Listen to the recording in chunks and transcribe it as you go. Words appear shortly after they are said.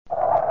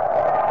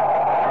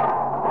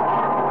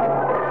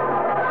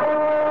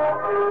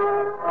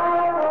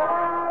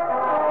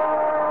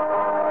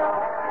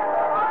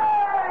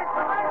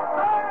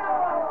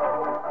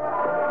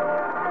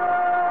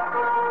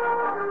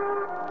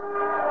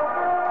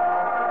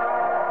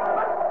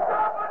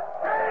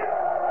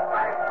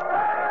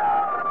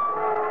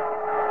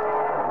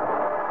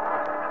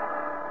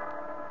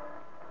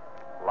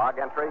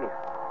entry,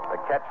 the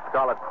Ketch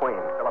Scarlet Queen,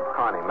 Philip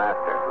Carney,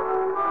 master.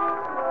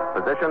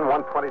 Position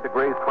 120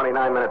 degrees,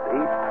 29 minutes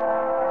east,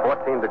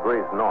 14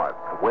 degrees north.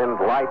 Wind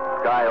light,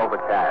 sky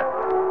overcast.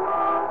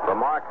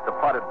 Remarks,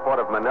 departed port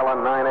of Manila,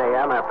 9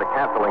 a.m. after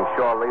canceling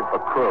shore leave for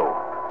crew.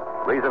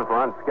 Reason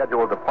for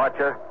unscheduled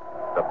departure,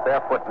 the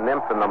Barefoot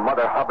Nymph and the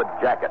Mother Hubbard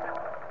jacket.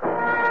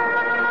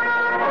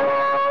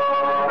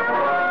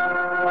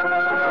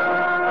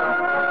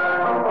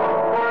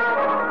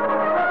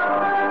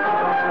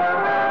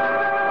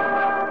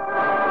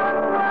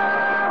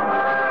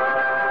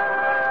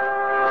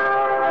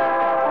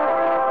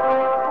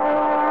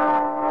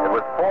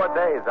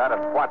 Out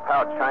of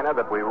Huatao, China,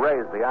 that we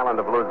raised the island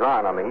of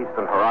Luzon on the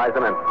eastern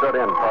horizon and stood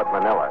in toward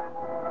Manila.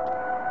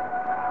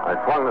 I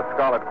swung the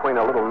Scarlet Queen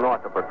a little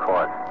north of her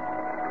course,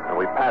 and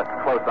we passed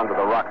close under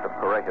the rocks of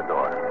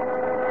Corregidor.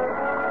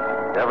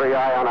 Every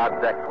eye on our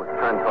decks was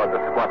turned toward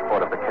the squat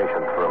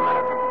fortifications for a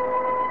minute.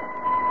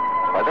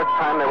 By this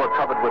time, they were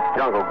covered with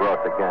jungle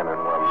growth again and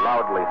were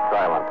loudly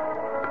silent,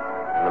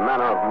 in the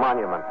manner of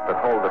monuments that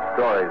hold the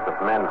stories of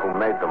men who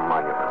made them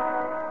monuments.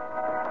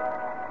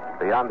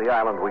 Beyond the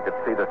island, we could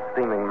see the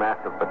steaming mass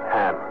of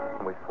Bataan,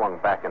 and we swung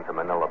back into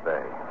Manila Bay.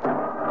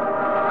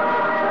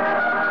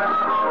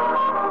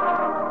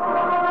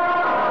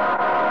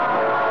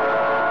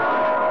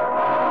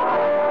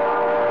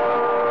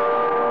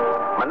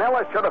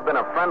 Manila should have been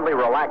a friendly,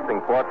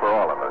 relaxing port for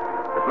all of us.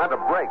 It meant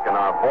a break in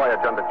our voyage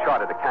under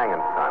charter to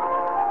Kangensan.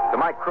 To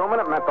my crewmen,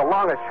 it meant the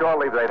longest shore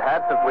leave they'd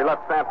had since we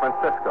left San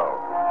Francisco,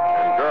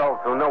 and girls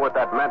who knew what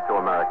that meant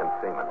to American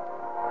seamen.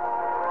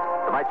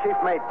 To my chief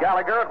mate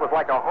Gallagher, it was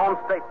like a home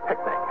state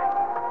picnic.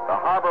 The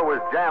harbor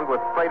was jammed with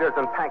freighters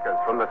and tankers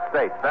from the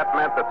States. That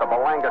meant that the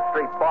Balanga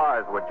Street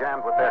bars were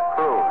jammed with their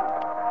crews.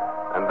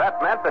 And that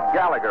meant that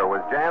Gallagher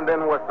was jammed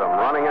in with them,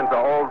 running into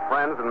old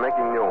friends and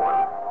making new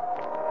ones.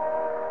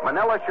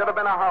 Manila should have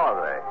been a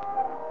holiday.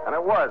 And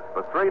it was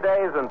for 3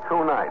 days and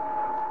 2 nights.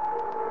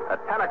 At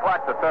 10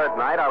 o'clock the third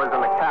night, I was in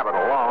the cabin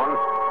alone,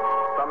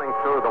 thumbing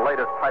through the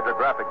latest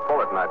hydrographic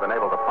bulletin I've been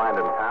able to find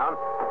in town,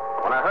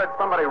 when I heard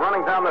somebody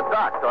running down the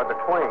dock toward the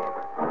Queen.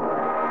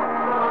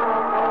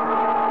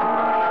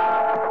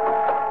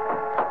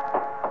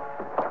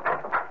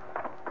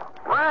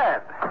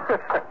 Red!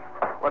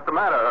 What's the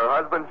matter?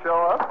 Her husband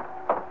show up?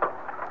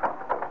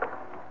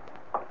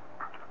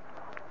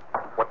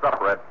 What's up,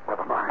 Red?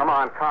 Never mind. Come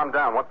on, calm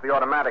down. What's the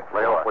automatic?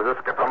 Lay off with this,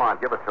 Skipper. Come on,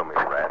 give it to me,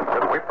 Red.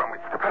 Get away from me,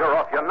 Skipper. You're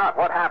off. You're not.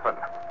 What happened?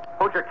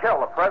 Who'd you kill?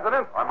 The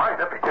president? I might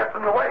if he gets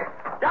in the way.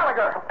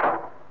 Gallagher!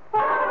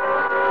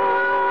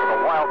 With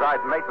a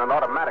wild-eyed mate and an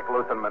automatic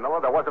loose in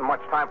Manila, there wasn't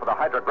much time for the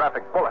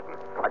hydrographic bulletin.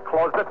 I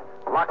closed it,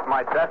 locked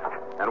my desk,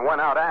 and went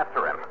out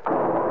after him.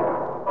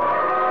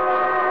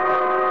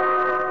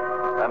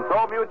 And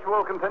so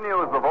Mutual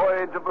continues The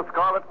Voyage of the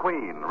Scarlet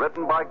Queen,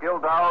 written by Gil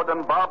Dowd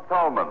and Bob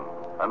Tallman,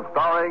 and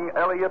starring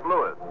Elliott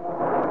Lewis.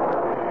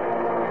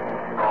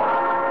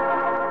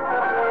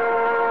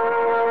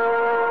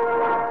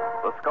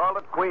 The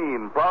Scarlet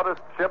Queen,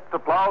 proudest ship to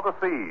plow the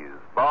seas,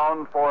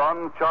 bound for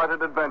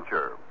uncharted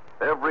adventure.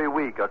 Every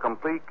week a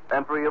complete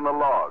entry in the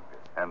log,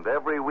 and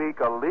every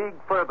week a league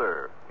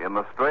further in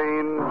the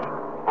strange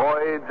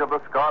Voyage of the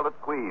Scarlet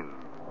Queen.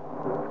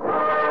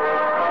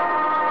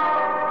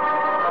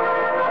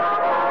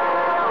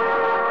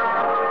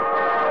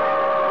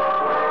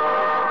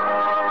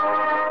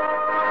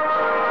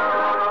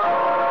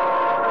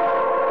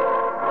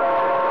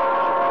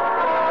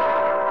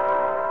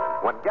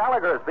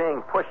 Gallagher is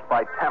being pushed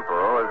by temper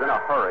or is in a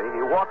hurry.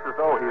 He walks as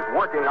though he's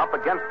working up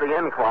against the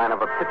incline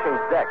of a pitching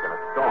deck in a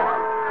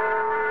storm.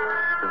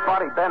 His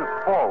body bends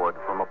forward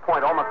from a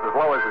point almost as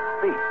low as his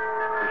feet.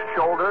 His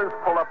shoulders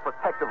pull up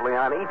protectively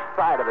on each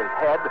side of his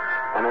head,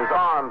 and his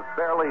arms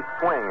barely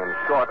swing in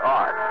short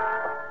arcs.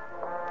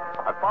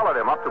 I followed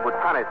him up to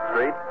Butane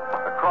Street,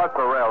 across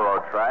the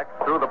railroad tracks,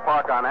 through the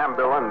park on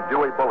Ambil and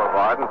Dewey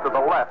Boulevard, and to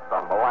the left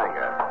on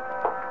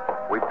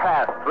Balanga. We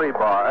passed 3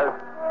 bars,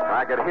 and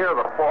I could hear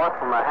the 4th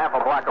from a half a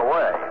block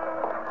away.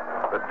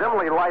 The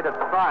dimly lighted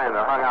sign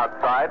that hung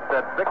outside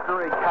said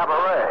Victory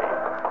Cabaret.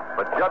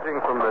 But judging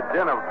from the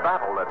din of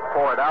battle that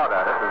poured out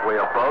at us as we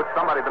approached,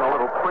 somebody had been a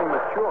little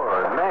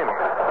premature in naming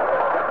it.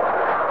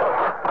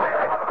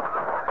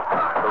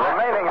 The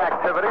remaining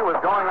activity was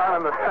going on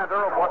in the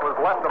center of what was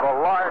left of a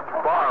large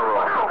bar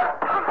room.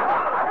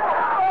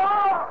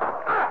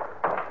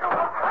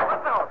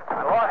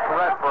 I lost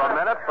Red for a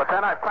minute, but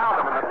then I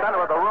found him in the center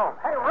of the room.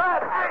 Hey,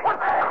 Red!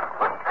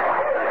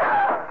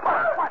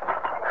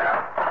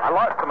 I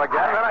lost him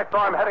again, then I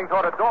saw him heading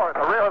toward a door at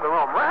the rear of the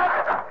room. Red!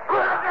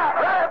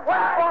 Red,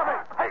 wait for me!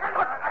 Hey,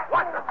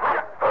 what?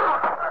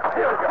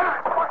 Here we go.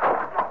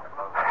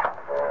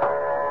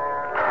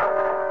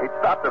 He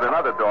stopped at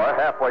another door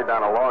halfway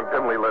down a long,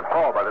 dimly lit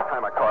hall by the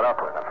time I caught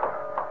up with him.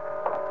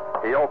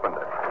 He opened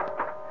it.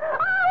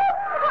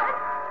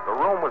 The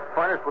room was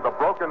furnished with a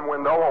broken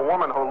window, a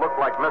woman who looked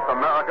like Miss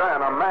America,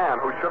 and a man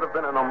who should have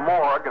been in a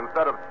morgue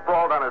instead of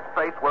sprawled on his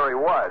face where he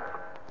was.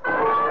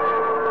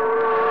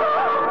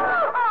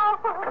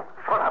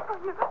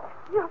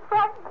 You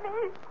frightened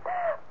me.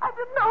 I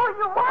didn't know who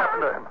you were. What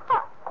happened to him?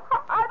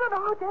 I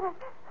did it.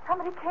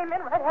 Somebody came in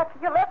right after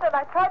you left, and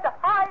I tried to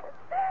hide.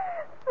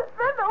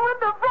 Then the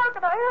window broke,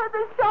 and I heard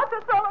the shot.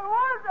 That's all it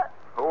was.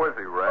 Who is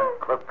he, Red?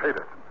 Cliff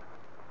Peterson.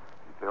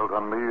 He sailed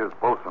on me as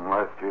bosun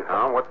last year.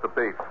 Huh? What's the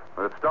beef?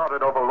 It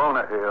started over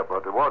Lona here,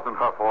 but it wasn't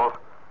her fault.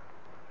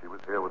 She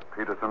was here with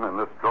Peterson, and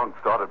this drunk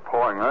started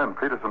pawing her, and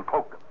Peterson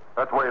poked him.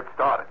 That's the way it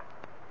started.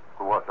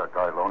 Who was that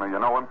guy, Lona? You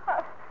know him?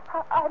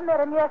 I met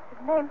him, yes.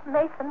 His name's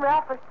Mason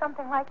Raff or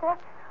something like that.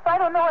 I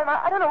don't know him.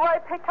 I don't know why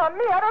he picked on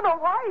me. I don't know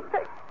why he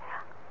picked...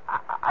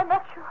 I'm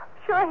not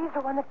sure he's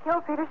the one that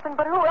killed Peterson,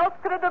 but who else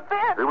could it have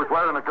been? He was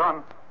wearing a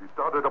gun. He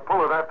started to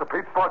pull it after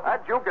Pete slugged him.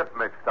 How'd you get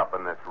mixed up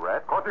in this,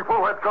 Red? Cause he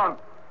pulled that gun.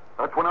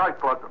 That's when I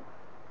slugged him.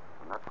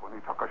 And that's when he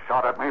took a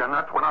shot at me, and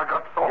that's when I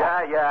got sore.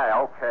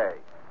 Yeah, okay.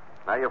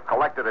 Now you've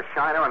collected a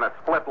shiner and a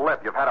split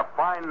lip. You've had a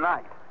fine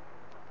night.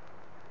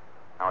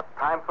 Now it's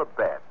time for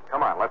bed.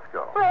 Come on, let's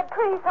go. Red,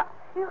 please.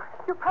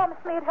 You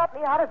promised me you'd help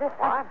me out of this.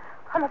 What?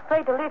 I'm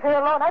afraid to leave here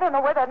alone. I don't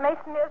know where that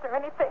Mason is or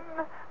anything.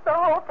 The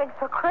whole thing's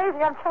so crazy.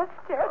 I'm just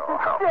scared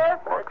to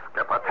death. Look,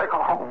 Skipper, take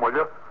her home, will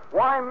you?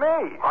 Why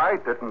me? I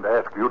didn't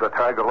ask you to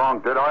tag along,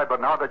 did I? But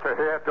now that you're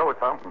here, do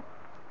something.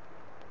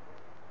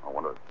 I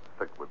want to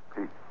stick with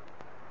Pete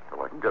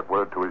till I can get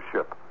word to his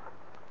ship.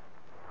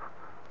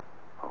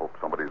 I hope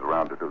somebody's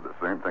around to do the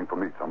same thing for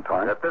me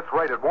sometime. At this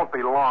rate, it won't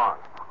be long.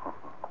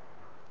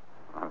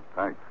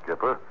 Thanks,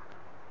 Skipper.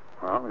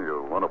 Well,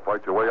 you want to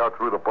fight your way out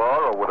through the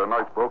bar, or would a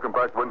nice broken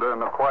back window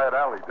in the quiet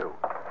alley do?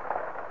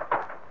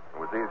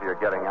 It was easier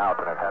getting out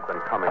than it had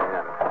been coming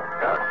in.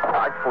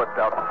 I slipped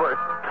out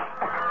first.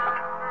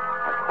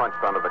 I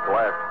crunched onto the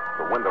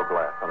window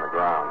glass on the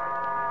ground.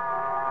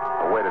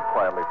 I waited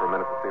quietly for a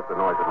minute to see if the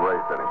noise had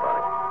raised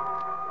anybody.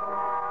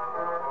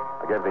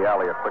 I gave the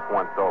alley a quick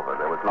once-over.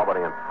 There was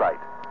nobody in sight.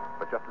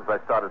 But just as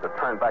I started to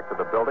turn back to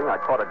the building, I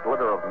caught a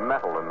glitter of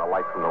metal in the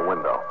light from the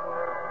window.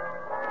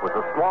 It was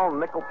a small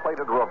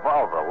nickel-plated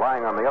revolver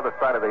lying on the other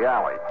side of the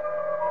alley.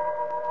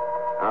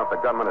 Now, if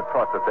the gunman had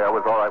tossed it there, it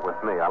was all right with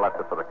me. I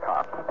left it for the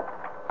cops.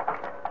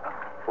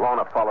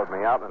 Lona followed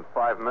me out, and in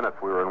 5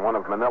 minutes we were in one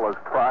of Manila's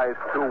prized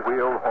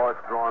two-wheeled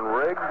horse-drawn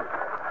rigs,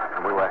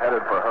 and we were headed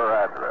for her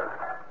address.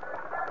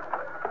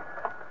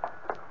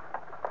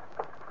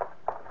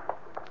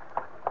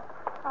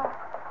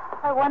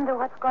 I wonder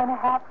what's going to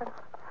happen.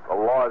 The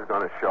law's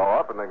going to show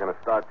up, and they're going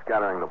to start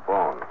scattering the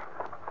bones.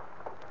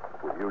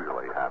 What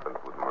usually happens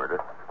with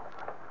murder.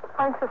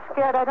 I'm so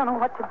scared I don't know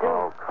what to do.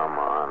 Oh, come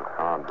on.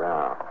 Calm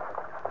down.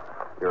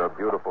 You're a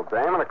beautiful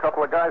dame, and a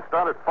couple of guys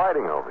started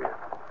fighting over you.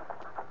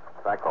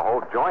 In fact, the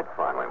whole joint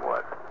finally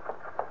was.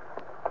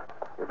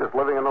 You're just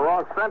living in the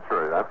wrong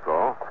century, that's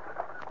all.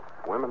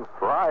 Women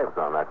thrived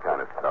on that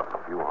kind of stuff a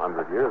few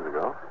 100 years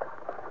ago.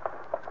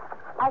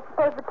 I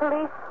suppose the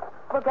police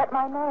will get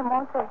my name,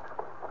 won't they?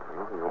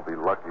 Well, you'll be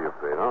lucky if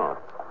they don't.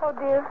 Oh,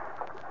 dear.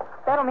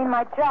 That'll mean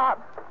my job.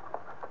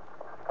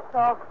 It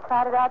all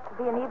started out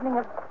to be an evening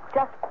of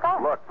just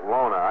fun. Look,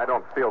 Lona, I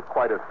don't feel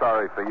quite as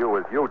sorry for you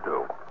as you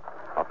do.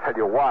 I'll tell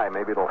you why.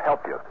 Maybe it'll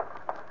help you.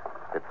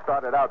 It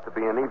started out to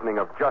be an evening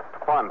of just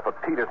fun for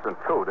Peterson,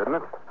 too, didn't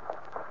it?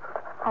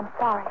 I'm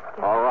sorry,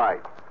 Skip. All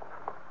right.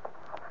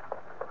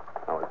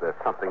 Now, is there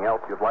something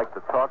else you'd like to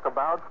talk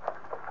about?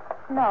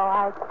 No,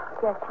 I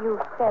guess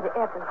you said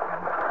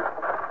everything.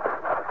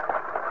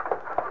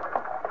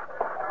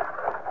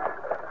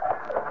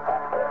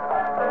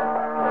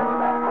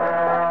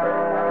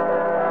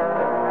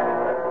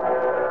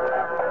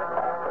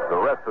 The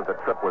rest of the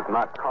trip was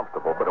not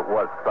comfortable, but it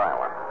was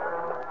silent.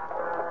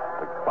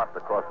 We swept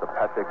across the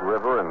Passaic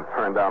River and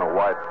turned down a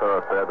wide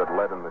thoroughfare that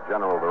led in the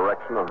general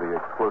direction of the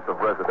exclusive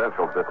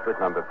residential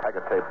district under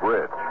Tagate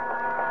Bridge.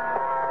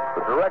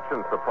 The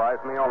direction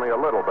surprised me only a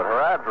little, but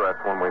her address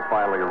when we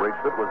finally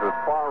reached it was as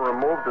far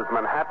removed as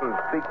Manhattan's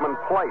Beekman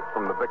Place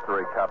from the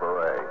Victory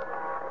Cabaret.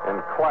 In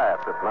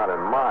class, if not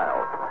in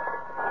miles.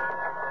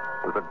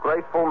 It was a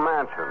graceful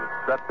mansion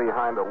set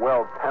behind a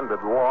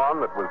well-tended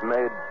lawn that was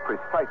made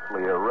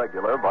precisely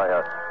irregular by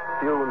a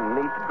few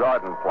neat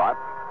garden plots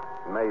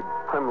made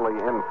primly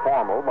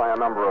informal by a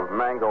number of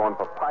mango and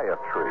papaya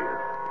trees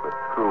that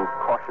threw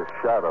cautious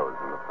shadows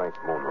in the faint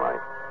moonlight.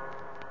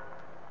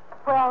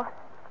 Well,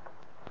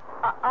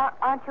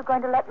 aren't you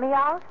going to let me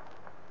out?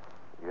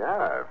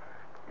 Yeah, if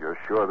you're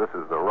sure this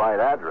is the right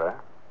address.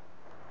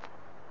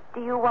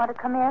 Do you want to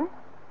come in?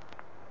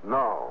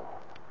 No,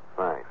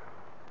 thanks.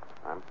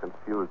 I'm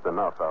confused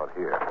enough out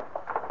here.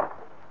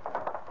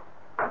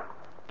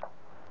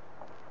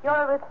 You're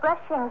a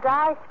refreshing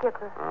guy,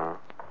 Skipper.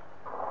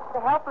 The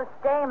helpless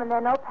dame, and there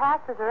are no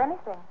passes or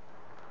anything.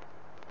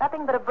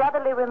 Nothing but a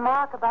brotherly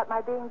remark about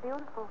my being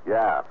beautiful.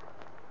 Yeah.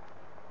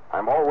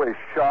 I'm always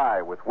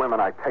shy with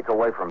women I take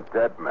away from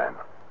dead men.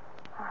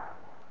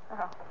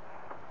 Oh.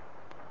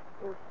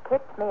 You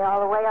kicked me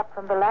all the way up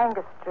from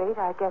Belanga Street.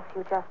 I guess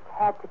you just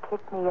had to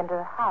kick me into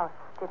the house,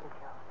 didn't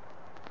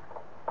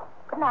you?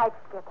 Good night,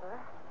 Skipper.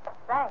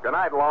 Thanks. Good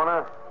night,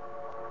 Lona.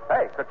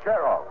 Hey,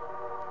 Cochero.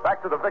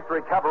 Back to the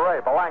Victory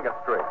Cabaret, Belanga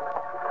Street.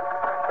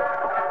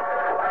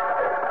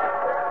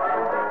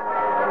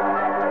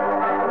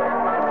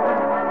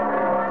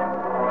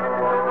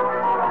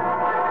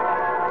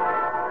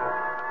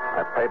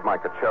 paid my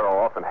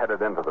Cachero off and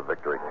headed into the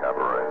Victory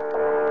Cabaret.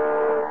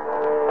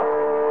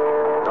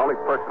 The only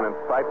person in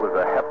sight was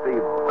a hefty,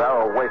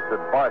 barrel-waisted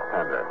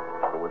bartender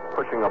who was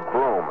pushing a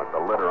broom at the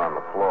litter on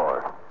the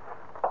floor.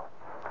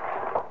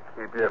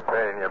 Keep your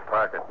pay in your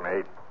pocket,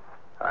 mate.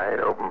 I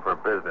ain't open for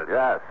business.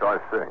 Yeah, so I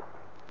see.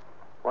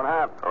 What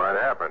happened? What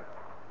happened?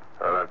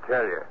 Well, I'll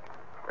tell you.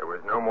 It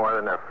was no more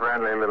than a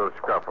friendly little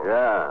scuffle.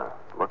 Yeah,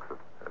 looks it.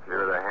 A few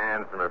of the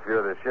hands from a few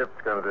of the ships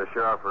come to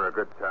shore for a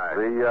good time.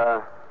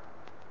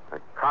 The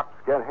cops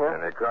get here?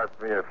 And it cost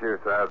me a few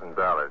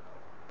 $1,000s.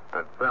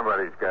 And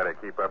somebody's got to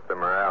keep up the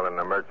morale in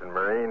the Merchant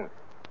Marine.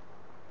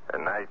 A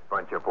nice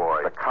bunch of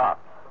boys. The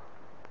cops.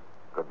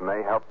 Couldn't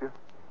they help you?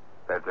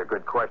 That's a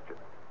good question.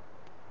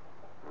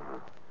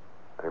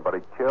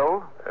 Anybody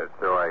killed?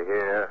 So I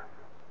hear.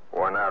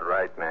 One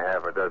outright and a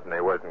half a dozen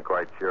they wasn't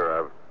quite sure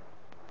of.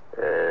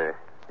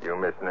 You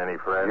missing any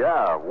friends?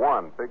 Yeah,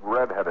 one. Big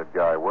red-headed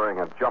guy wearing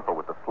a jumper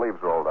with the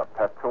sleeves rolled up,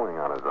 tattooing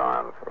on his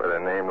arms. With a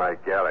name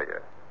like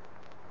Gallagher.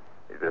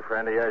 He's a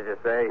friend of yours, you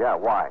say? Yeah,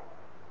 why?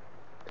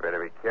 You better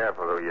be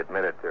careful who you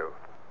admit it to.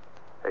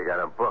 They got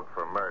him booked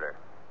for murder.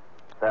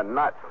 They're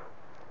nuts.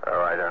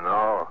 Oh, I don't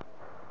know.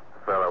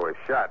 The fellow was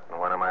shot in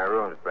one of my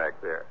rooms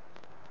back there.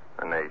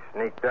 And they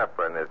sneaked up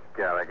on this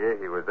Gallagher.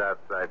 He was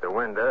outside the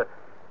window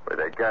with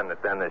a gun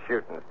that done the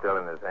shooting still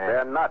in his hand.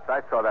 They're nuts.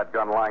 I saw that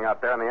gun lying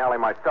out there in the alley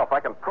myself.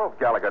 I can prove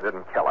Gallagher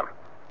didn't kill him.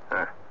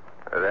 Huh.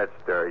 Well, that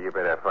story, you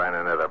better find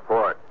another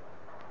port.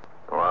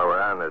 While we're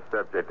on the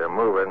subject of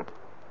moving,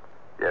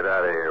 get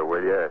out of here,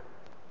 will you?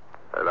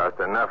 I lost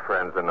enough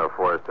friends in the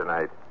force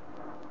tonight.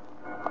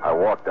 I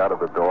walked out of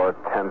the door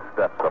 10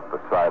 steps up the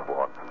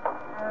sidewalk.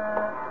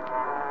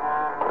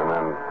 And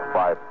then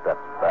 5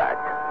 steps back.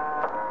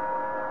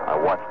 I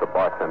watched the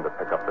bartender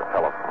pick up the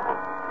telephone.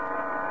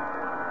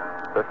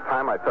 This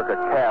time I took a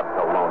cab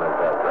to Lona's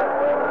address.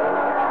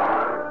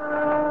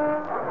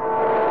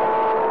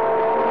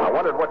 I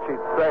wondered what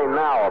she'd say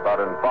now about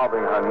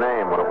involving her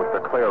name when it was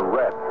the clear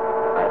red.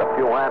 I had a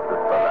few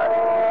answers for that.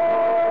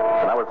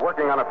 And I was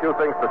working on a few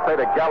things to say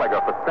to Gallagher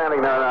for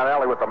standing there in that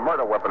alley with a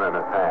murder weapon in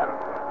his hand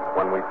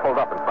when we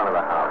pulled up in front of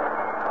the house.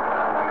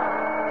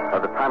 By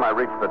the time I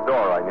reached the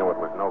door, I knew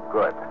it was no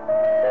good.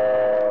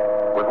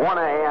 It was 1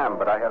 a.m.,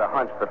 but I had a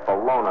hunch that for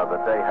Lona the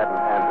day hadn't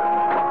ended.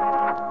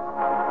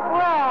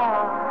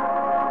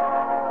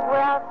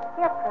 Well,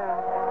 Skipper.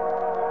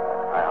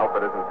 I hope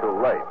it isn't too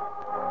late.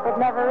 It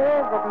never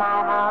is at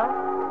my house.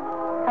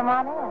 Come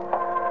on in.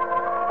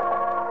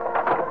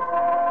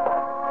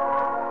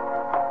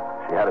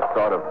 She had a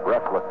sort of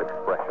breathless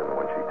expression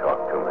when she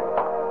talked to me.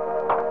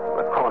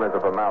 The corners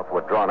of her mouth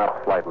were drawn up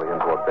slightly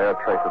into a bare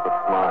trace of a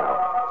smile.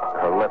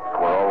 Her lips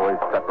were always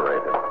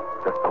separated,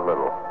 just a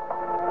little.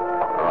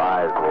 Her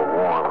eyes were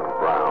warm and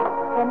brown.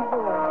 In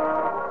here.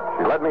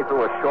 She led me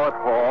through a short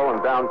hall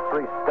and down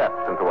 3 steps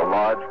into a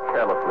large,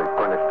 carelessly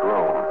furnished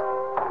room.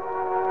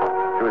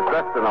 She was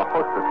dressed in a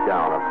hostess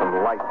gown of some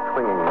light,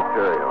 clinging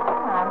material.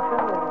 I'm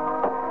sure.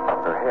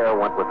 Her hair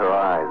went with her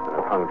eyes, and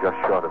it hung just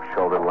short of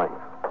shoulder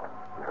length.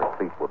 And her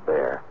feet were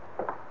bare.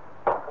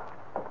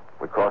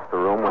 We crossed the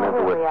room, went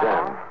into a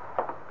den.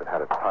 It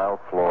had a tile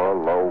floor,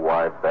 low,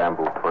 wide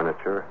bamboo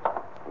furniture,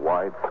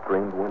 wide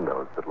screened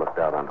windows that looked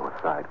out onto a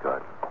side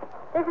garden.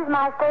 This is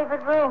my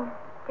favorite room.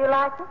 Do you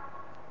like it?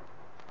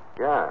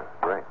 Yeah,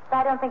 great.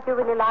 I don't think you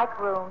really like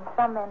rooms.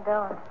 Some men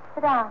don't.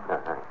 Sit down.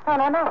 No,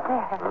 not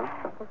there.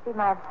 You see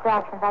my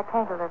abstractions. I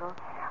paint a little.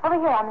 Over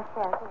here on the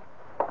shelf.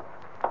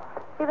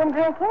 You been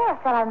drinking, or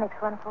shall I mix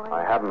one for you?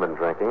 I haven't been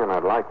drinking, and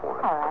I'd like one.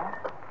 All right.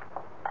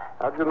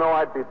 How'd you know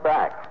I'd be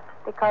back?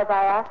 Because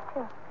I asked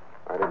you.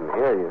 I didn't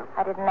hear you.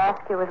 I didn't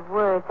ask you with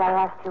words. I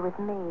asked you with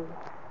me.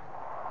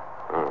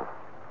 Oh.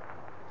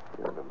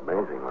 You're an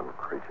amazing little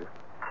creature.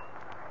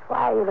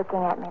 Why are you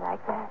looking at me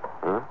like that?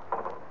 Huh?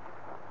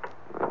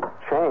 You've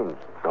changed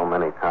so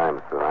many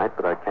times tonight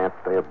that I can't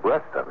stay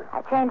abreast of it.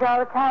 I change all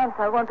the time,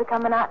 so I won't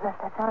become monotonous.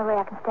 That's the only way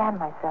I can stand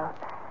myself.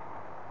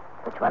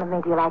 Which one of me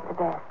do you like the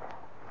best?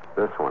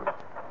 This one.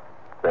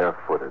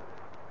 Barefooted.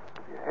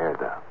 With your hair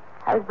down.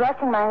 I was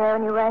brushing my hair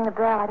when you rang the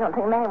bell. I don't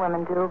think many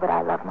women do, but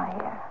I love my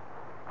hair.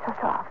 So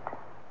soft.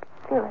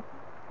 Feel it.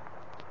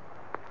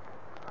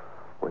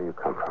 Where do you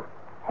come from?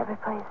 Every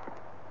place.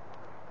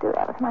 Do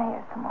that with my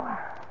hair some more.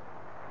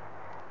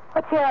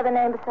 What's your other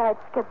name besides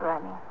Skipper, I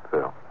mean?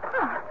 Phil.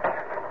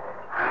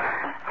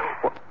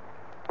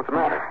 What's the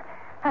matter?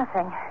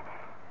 Nothing.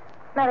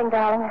 Nothing,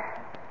 darling.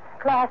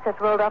 Glass just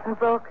rolled off and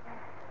broke.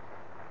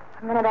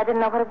 For a minute, I didn't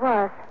know what it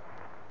was.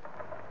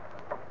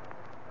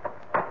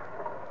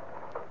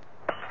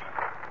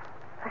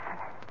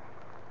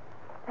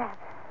 Listen.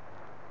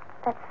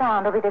 That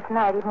sound will be this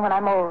night, even when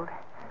I'm old.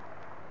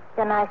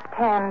 Your nice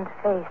tanned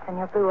face and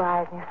your blue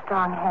eyes and your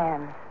strong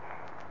hands.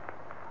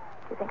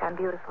 You think I'm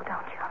beautiful,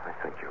 don't you? I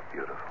think you're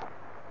beautiful.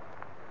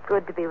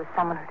 Good to be with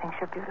someone who thinks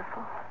you're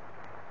beautiful.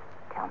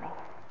 Tell me.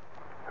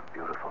 I'm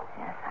beautiful.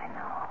 Yes, I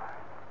know.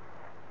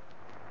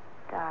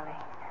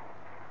 Darling.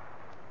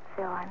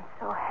 Phil, I'm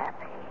so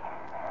happy.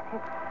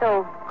 It's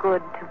so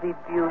good to be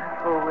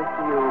beautiful with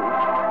you.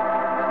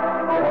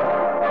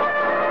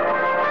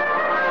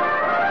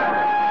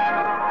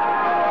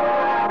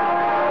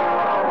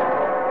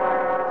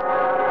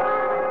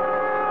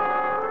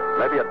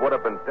 Maybe it would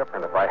have been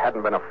different if I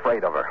hadn't been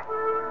afraid of her.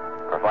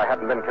 Or if I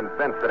hadn't been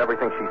convinced that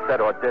everything she said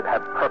or did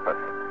had purpose.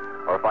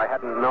 Or if I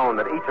hadn't known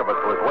that each of us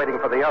was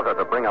waiting for the other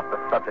to bring up the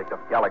subject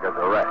of Gallagher's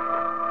arrest.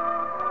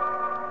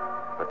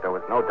 But there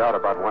was no doubt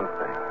about one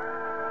thing.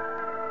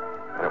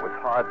 And it was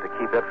hard to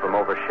keep it from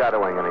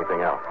overshadowing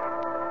anything else.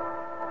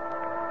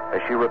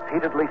 As she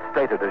repeatedly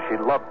stated, as she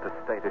loved to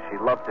state, as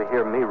she loved to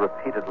hear me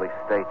repeatedly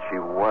state,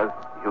 she was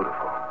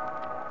beautiful.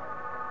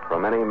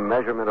 From any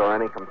measurement or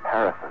any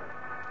comparison,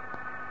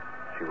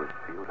 she was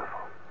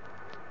beautiful.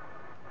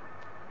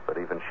 But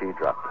even she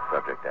dropped the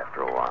subject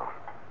after a while.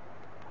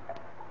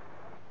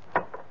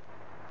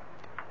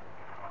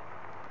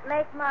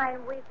 Make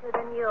mine weaker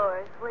than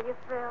yours, will you,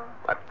 Phil?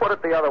 Let's put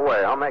it the other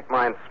way. I'll make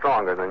mine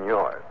stronger than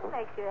yours. It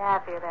makes you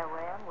happier that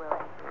way. I'm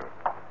willing.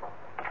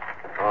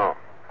 Oh.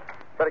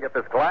 Better get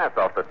this glass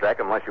off the deck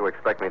unless you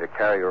expect me to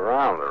carry you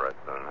around the rest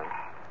of the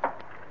night.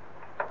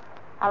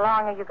 How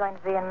long are you going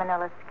to be in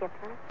Manila,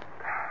 Skipper?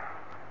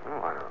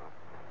 Oh, I don't know.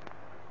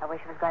 I wish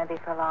it was going to be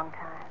for a long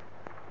time.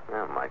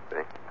 Yeah, it might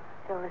be.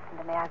 Phil, listen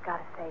to me. I've got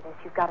to say this.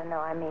 You've got to know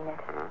I mean it.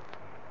 Mm-hmm. It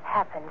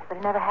happens, but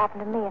it never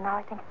happened to me, and now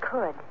I think it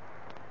could.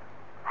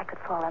 I could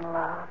fall in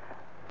love.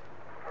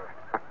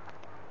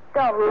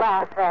 Don't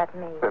laugh at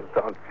me.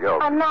 Don't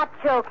joke. I'm not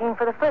joking.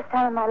 For the first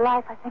time in my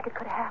life, I think it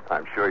could happen.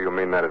 I'm sure you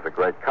mean that as a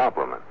great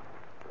compliment.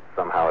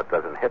 Somehow it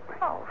doesn't hit me.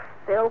 Oh,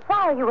 Phil,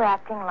 why are you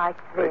acting like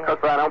this? Because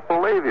I don't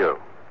believe you.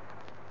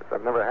 Because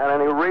I've never had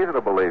any reason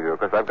to believe you.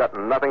 Because I've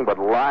gotten nothing but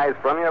lies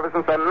from you ever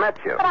since I met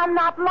you. But I'm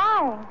not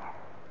lying.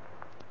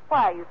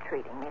 Why are you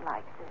treating me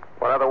like this?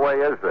 What other way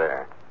is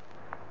there?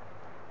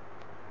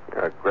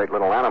 You're a great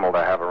little animal to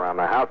have around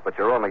the house, but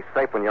you're only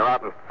safe when you're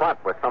out in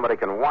front where somebody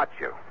can watch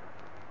you.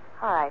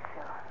 All right,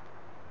 Phil.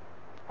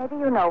 Maybe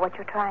you know what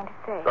you're trying to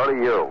say. So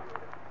do you.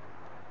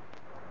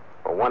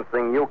 For one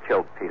thing, you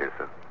killed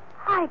Peterson.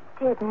 I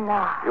did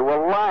not. You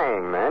were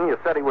lying, man. You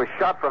said he was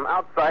shot from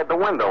outside the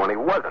window, and he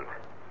wasn't.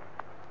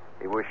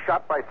 He was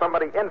shot by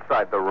somebody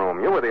inside the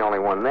room. You were the only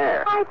one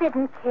there. I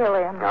didn't kill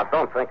him. Now,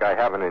 don't think I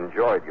haven't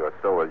enjoyed your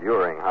so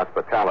alluring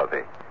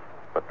hospitality.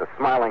 But the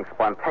smiling,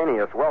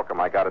 spontaneous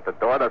welcome I got at the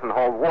door doesn't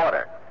hold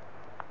water.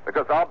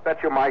 Because I'll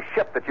bet you my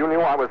ship that you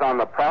knew I was on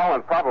the prowl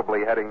and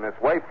probably heading this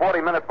way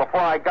 40 minutes before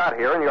I got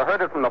here, and you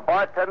heard it from the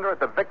bartender at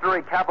the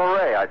Victory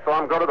Cabaret. I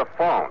saw him go to the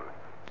phone.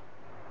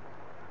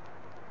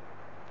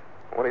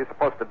 What are you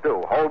supposed to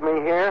do? Hold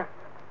me here?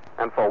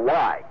 And for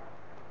why?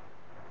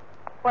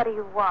 What do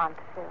you want,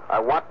 Phil? I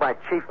want my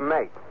chief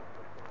mate.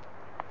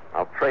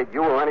 I'll trade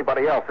you or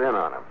anybody else in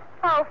on him.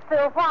 Oh,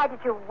 Phil, why did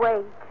you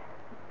wait?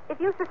 If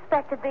you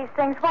suspected these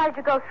things, why did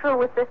you go through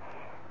with the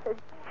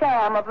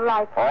sham of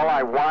life? All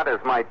I want is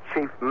my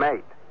chief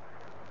mate.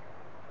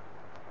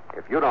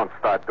 If you don't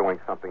start doing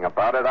something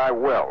about it, I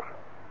will.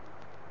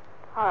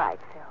 All right,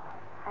 Phil.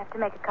 I have to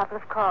make a couple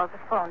of calls. The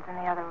phone's in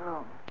the other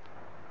room.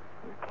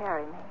 You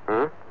carry me.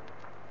 Hmm?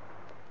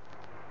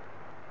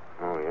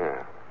 Oh,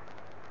 yeah.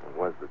 It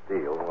was the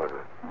deal, wasn't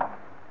it?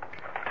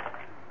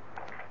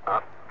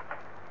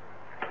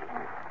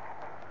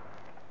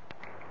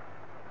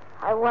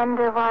 I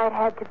wonder why it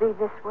had to be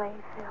this way,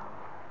 Phil.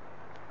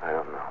 I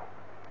don't know.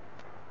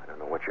 I don't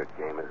know what your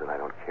game is, and I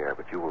don't care,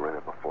 but you were in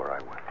it before I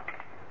went.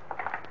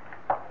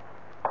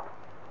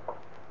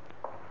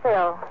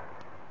 Phil,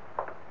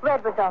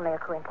 Red was only a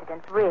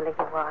coincidence. Really,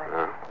 he was.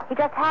 Huh? He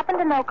just happened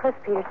to know Cliff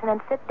Peterson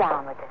and sit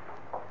down with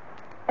us.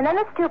 And then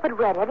the stupid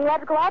redhead, he had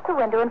to go out the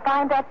window and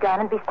find that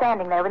gun and be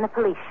standing there when the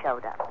police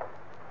showed up.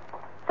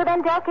 So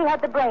then Delkey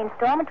had the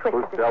brainstorm and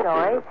twisted Who's the Delkey,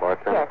 story. the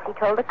bartender? Yes, he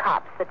told the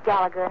cops that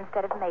Gallagher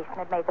instead of Mason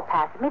had made the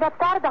pass at me. That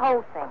started the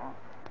whole thing.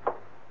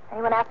 And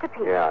he went after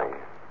Peter. Yeah.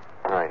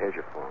 All right, here's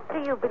your phone.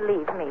 Do you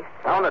believe me,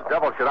 Phil? How in the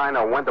devil should I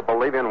know when to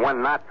believe you and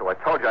when not to? I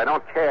told you I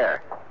don't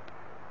care.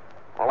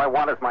 All I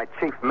want is my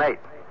chief mate.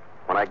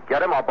 When I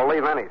get him, I'll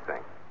believe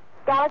anything.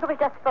 Gallagher was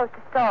just supposed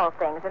to stall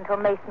things until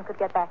Mason could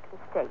get back to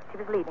the States. He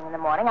was leaving in the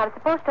morning. I was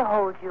supposed to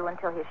hold you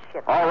until his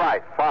ship... All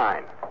right,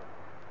 fine.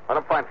 Let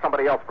him find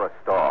somebody else for a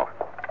stall.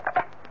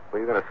 Who are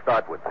you going to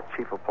start with, the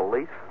chief of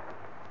police?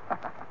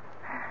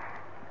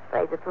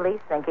 Afraid the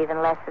police think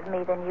even less of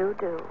me than you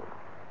do.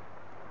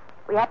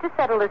 We have to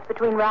settle this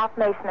between Ralph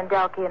Mason and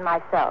Delkey and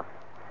myself.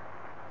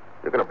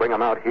 You're going to bring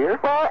him out here?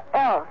 Where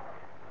else?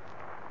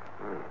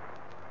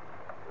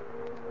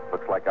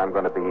 Looks like I'm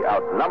going to be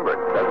outnumbered,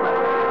 doesn't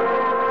it?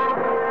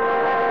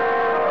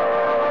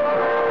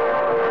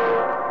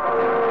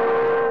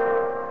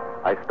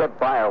 I stood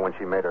by her when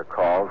she made her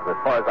calls, and as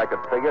far as I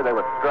could figure, they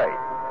were straight.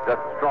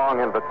 Just strong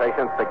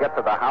invitations to get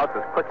to the house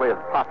as quickly as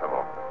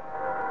possible.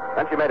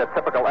 Then she made a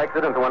typical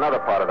exit into another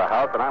part of the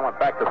house, and I went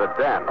back to the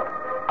den.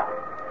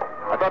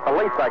 I thought the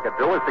least I could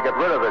do was to get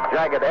rid of the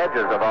jagged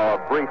edges of our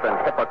brief and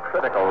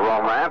hypocritical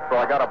romance, so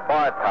I got a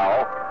bar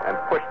towel and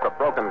pushed the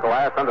broken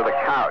glass under the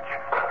couch.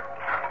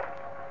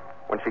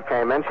 When she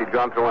came in, she'd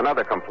gone through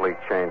another complete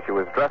change. She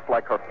was dressed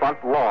like her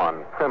front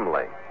lawn,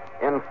 primly,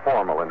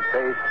 informal in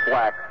beige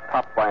slacks,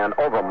 topped by an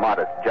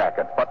over-modest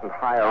jacket buttoned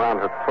high around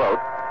her throat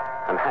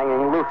and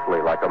hanging loosely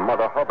like a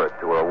Mother Hubbard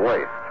to her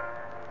waist.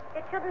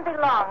 It shouldn't be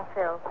long,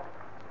 Phil.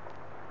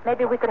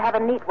 Maybe we could have a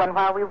neat one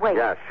while we wait.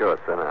 Yeah, sure.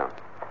 Sit down.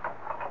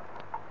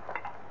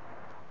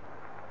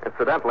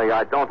 Incidentally,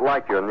 I don't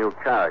like your new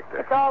character.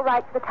 It's all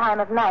right for the time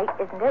of night,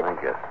 isn't it? I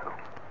guess so.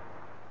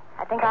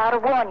 I think I ought to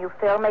warn you,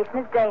 Phil. Mason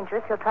is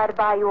dangerous. He'll try to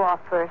buy you off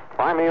first.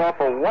 Buy me off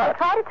for He'll what?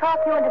 try to talk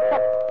you into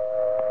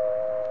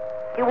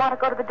Do you want to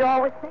go to the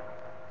door with me?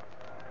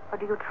 Or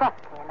do you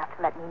trust me enough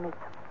to let me meet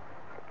them?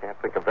 I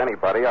can't think of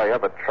anybody I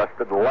ever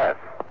trusted less.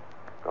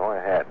 Go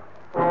ahead.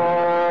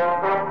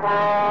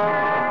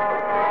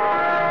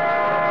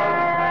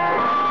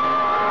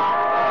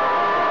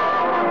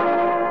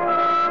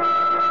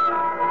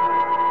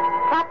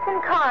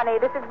 Captain Carney,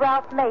 this is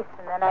Ralph Mason,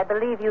 and I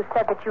believe you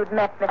said that you'd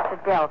met Mr.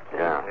 Delkey.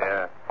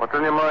 Yeah. What's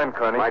on your mind,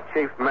 Connie? My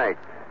chief mate.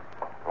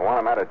 I want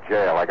him out of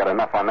jail. I got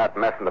enough on that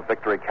mess in the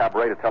Victory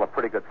Cabaret to tell a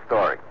pretty good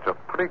story. It's a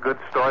pretty good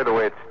story the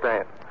way it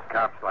stands.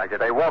 Cops like it.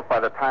 They won't by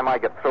the time I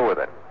get through with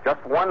it.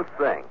 Just one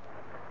thing.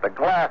 The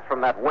glass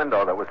from that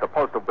window that was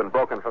supposed to have been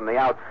broken from the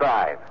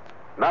outside.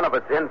 None of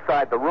it's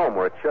inside the room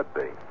where it should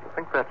be. You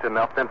think that's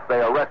enough? Since they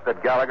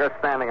arrested Gallagher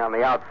standing on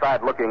the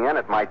outside looking in,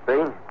 it might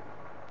be.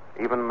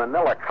 Even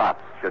Manila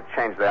cops should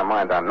change their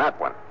mind on that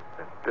one.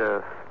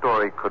 That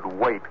story could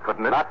wait,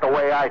 couldn't it? Not the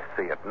way I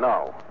see it,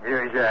 no.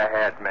 Use your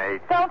head,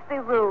 mate. Don't be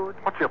rude.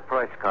 What's your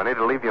price, Connie,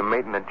 to leave your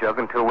mate in the jug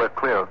until we're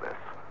clear of this?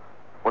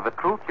 With the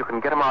truth, you can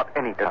get him out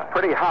anytime. It's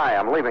pretty high.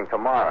 I'm leaving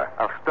tomorrow.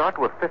 I'll start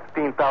with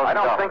 $15,000. I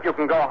don't think you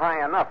can go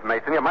high enough,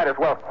 Mason. You might as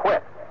well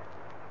quit.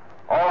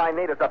 All I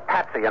need is a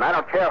patsy, and I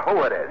don't care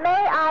who it is. May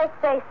I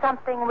say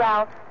something,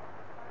 Ralph?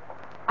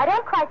 I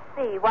don't quite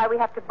see why we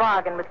have to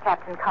bargain with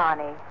Captain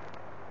Carney.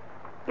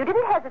 You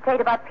didn't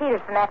hesitate about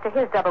Peterson after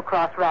his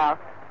double-cross, Ralph.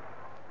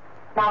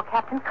 Now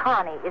Captain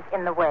Carney is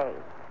in the way.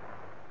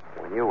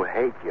 When you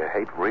hate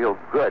real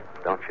good,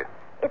 don't you?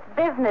 It's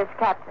business,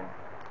 Captain.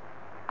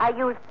 I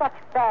used such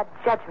bad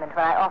judgment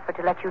when I offered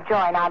to let you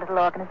join our little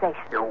organization.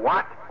 You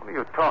what? What are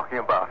you talking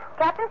about?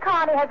 Captain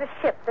Carney has a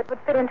ship that would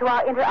fit into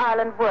our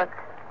inter-island work.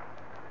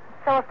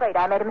 I'm so afraid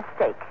I made a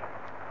mistake.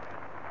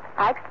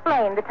 I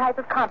explained the type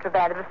of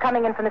contraband that was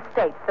coming in from the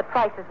States, the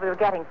prices we were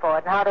getting for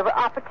it, and how there were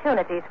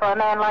opportunities for a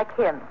man like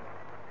him.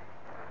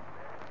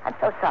 I'm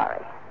so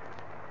sorry.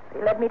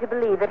 He led me to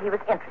believe that he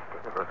was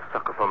interested. You're a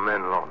sucker for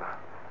men, Lorna.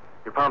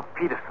 You found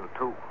Peterson,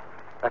 too.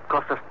 That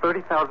cost us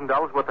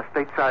 $30,000 worth of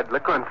stateside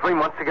liquor and 3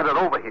 months to get it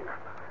over here.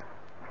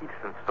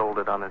 Peterson sold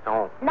it on his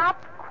own. Not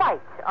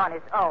quite on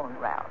his own,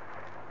 Ralph.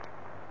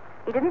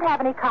 He didn't have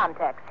any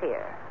contacts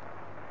here.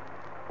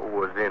 Who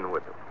was in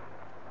with him?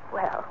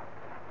 Well,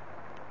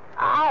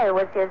 I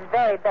was his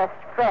very best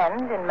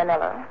friend in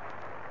Manila.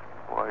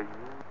 Why, you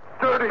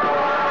dirty...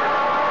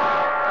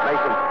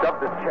 Mason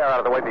shoved his chair out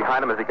of the way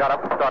behind him as he got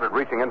up and started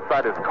reaching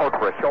inside his coat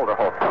for a shoulder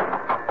holster.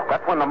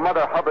 That's when the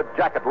Mother Hubbard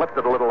jacket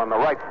lifted a little on the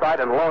right side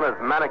and Lona's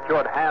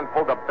manicured hand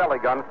pulled a belly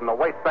gun from the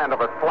waistband of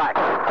her slack.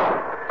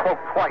 Spoke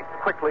twice,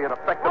 quickly and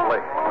effectively,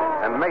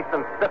 and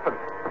Mason stiffened,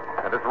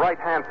 and his right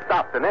hand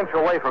stopped an inch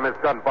away from his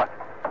gun butt,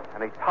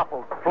 and he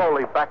toppled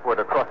slowly backward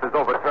across his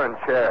overturned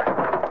chair.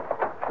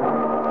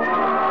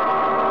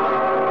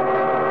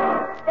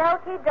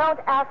 Delkey, don't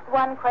ask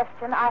one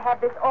question. I have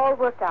this all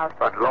worked out.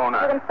 But,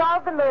 Lona... You can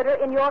solve the murder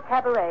in your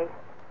cabaret.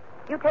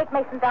 You take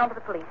Mason down to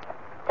the police.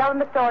 Tell them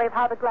the story of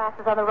how the glass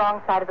is on the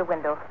wrong side of the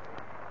window.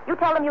 You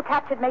tell them you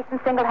captured Mason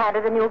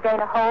single-handed, and you'll gain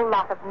a whole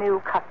lot of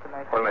new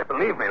customers. Well, they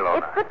believe me,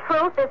 Lona. It's the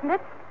truth, isn't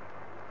it?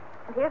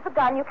 And here's the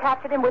gun you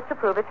captured him with to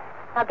prove it.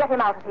 Now get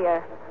him out of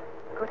here.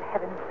 Good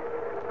heavens.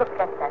 Look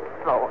at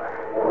that floor.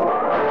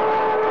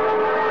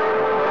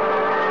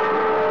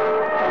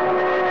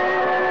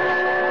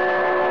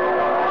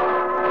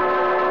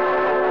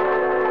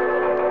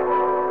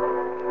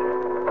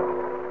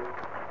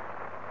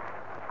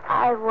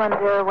 I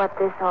wonder what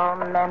this all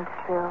meant,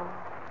 Phil.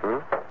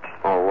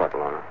 Oh, what,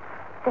 Lona?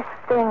 This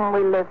thing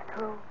we lived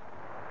through.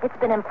 It's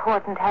been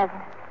important, hasn't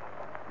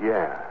it?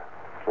 Yeah,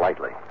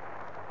 slightly.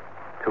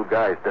 2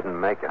 guys didn't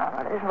make it.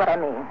 Oh, this is what I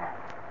mean.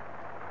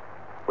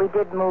 We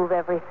did move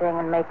everything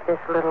and make this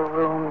little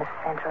room the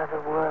center of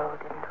the world,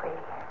 didn't we?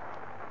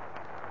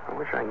 I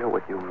wish I knew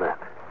what you meant.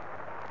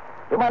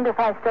 You wonder if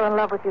I'm still in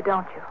love with you,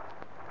 don't you?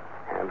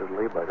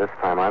 Candidly, by this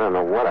time, I don't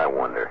know what I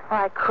wonder.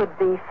 I could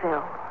be,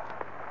 Phil.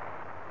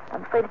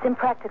 I'm afraid it's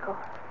impractical.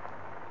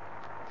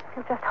 If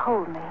you'll just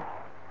hold me.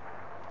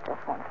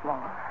 Just once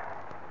more.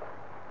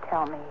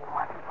 Tell me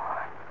once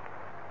more.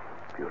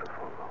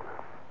 Beautiful,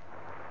 Lona.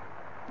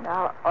 And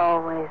I'll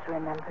always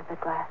remember the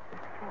glasses,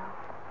 Phil.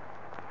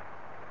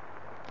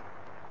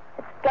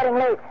 It's getting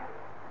late.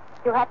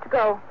 You'll have to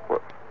go.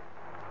 Well,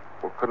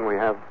 couldn't we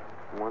have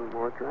one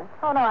more drink?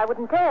 Oh, no, I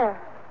wouldn't dare.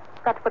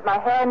 Got to put my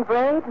hair in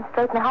braids and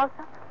straighten the house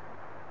up.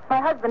 My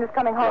husband is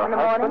coming home Your in the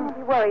husband?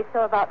 morning. He worries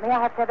so about me. I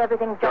have to have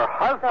everything just Your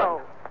husband?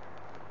 so.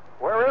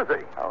 Where is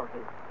he? Oh, he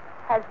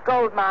has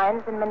gold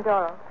mines in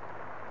Mindoro.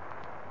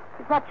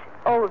 He's much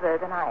older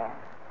than I am.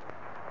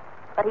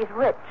 But he's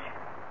rich.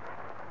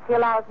 He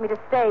allows me to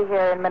stay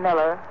here in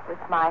Manila with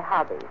my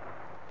hobbies.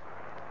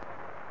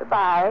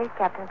 Goodbye,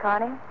 Captain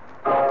Carney.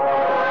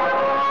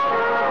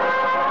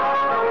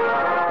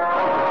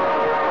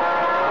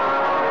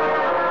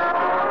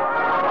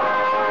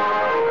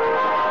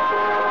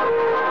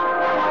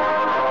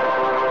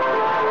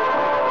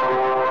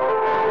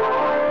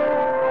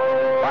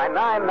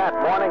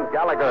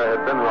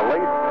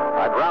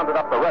 rounded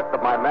up the rest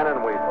of my men,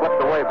 and we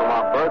slipped away from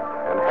our berths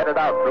and headed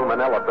out through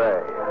Manila Bay.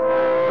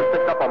 We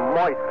picked up a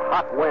moist,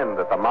 hot wind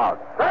at the mouth.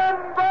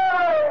 Stand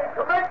by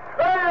to make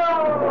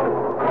sail!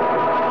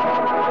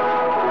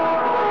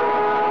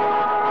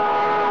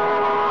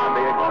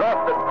 The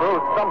exhausted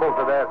crew stumbled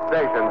to their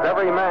stations,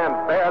 every man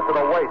bare to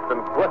the waist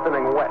and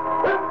glistening wet.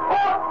 In 4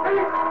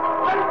 feet,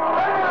 make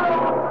sail!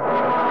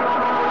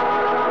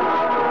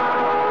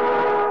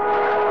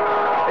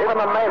 Even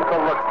the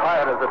mainsail looked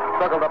tired as it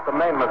struggled up the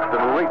mainmast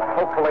and reached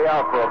hopefully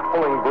out for a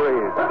pulling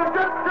breeze. To the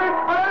jet street,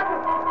 men!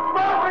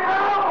 Moving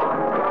out!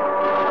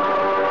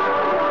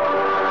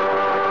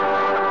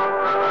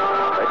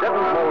 They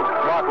didn't move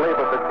smartly,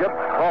 but the jib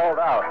crawled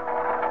out.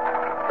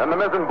 Then the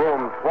mizzen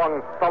boom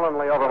swung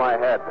sullenly over my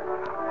head.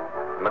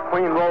 And the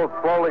Queen rolled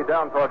slowly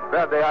down toward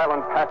Verde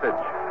Island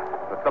Passage,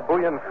 the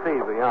Sabuyan Sea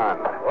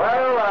beyond.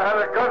 Well, I had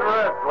a good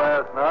rest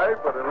last night,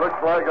 but it looks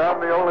like I'm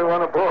the only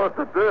one aboard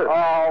that did.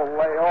 Oh,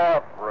 lay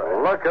off, Ray.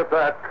 Look at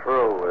that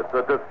crew. It's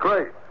a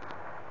disgrace.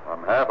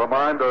 I'm half a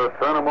mind to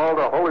turn them all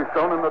to Holy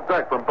Stone in the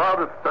deck from bow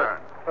to stern.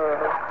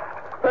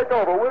 Take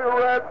over, will you,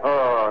 Red?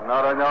 Oh,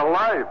 not on your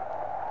life.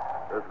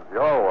 This is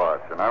your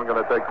watch, and I'm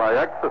going to take my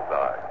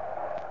exercise.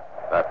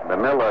 That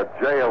Manila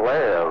jail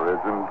air is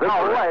indifferent.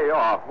 Oh, lay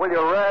off, will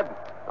you, Red?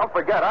 Don't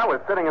forget, I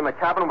was sitting in the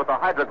cabin with the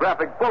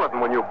hydrographic bulletin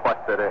when you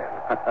busted in.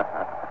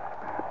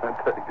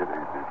 Take it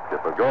easy,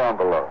 Skipper. Go on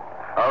below.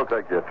 I'll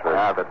take your trip.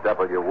 Ah, the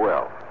devil you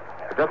will.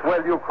 But just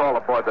wait till you crawl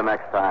aboard the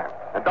next time.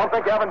 And don't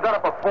think you haven't done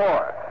it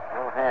before.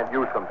 I'll hand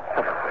you some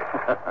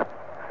sympathy.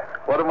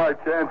 What are my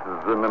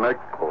chances in the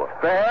next port?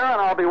 Fair,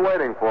 and I'll be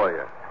waiting for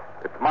you.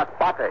 It's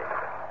Masbate.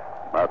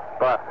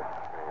 Masbate.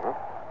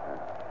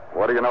 Mm-hmm.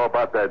 What do you know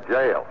about that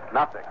jail?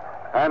 Nothing.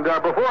 And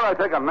before I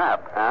take a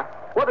nap, Huh?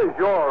 what is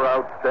your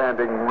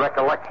outstanding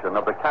recollection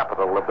of the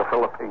capital of the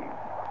Philippines?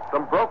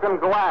 Some broken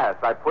glass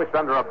I pushed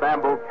under a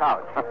bamboo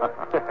couch.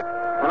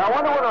 And I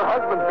wonder what her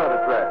husband's going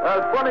to say.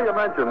 It's funny you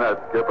mention that,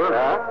 Skipper.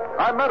 Yeah?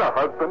 I met a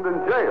husband in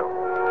jail.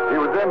 He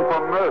was in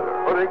for murder.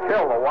 Would he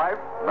kill the wife?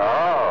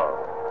 No,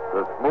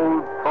 the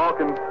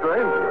smooth-talking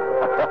stranger.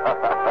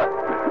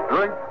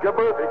 Drink,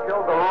 Skipper? He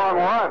killed the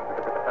wrong one.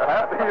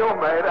 After you,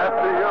 mate,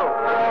 after you.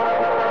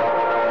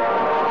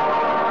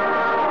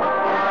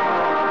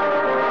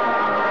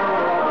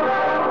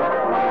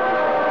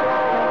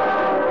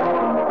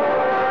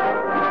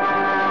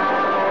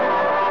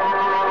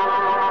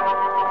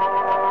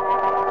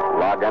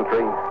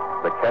 Entry,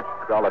 the Ketch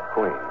Scarlet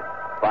Queen,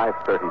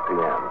 5:30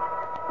 p.m.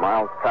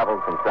 Miles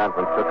traveled from San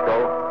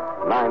Francisco,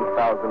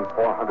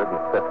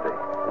 9,450.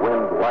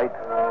 Wind light,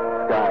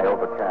 sky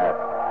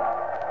overcast.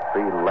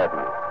 Sea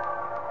leaden.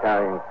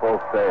 Carrying full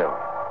sail.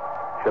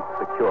 Ship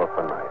secure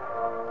for night.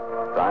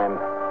 Signed,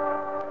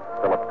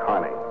 Philip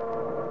Carney,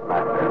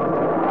 Master.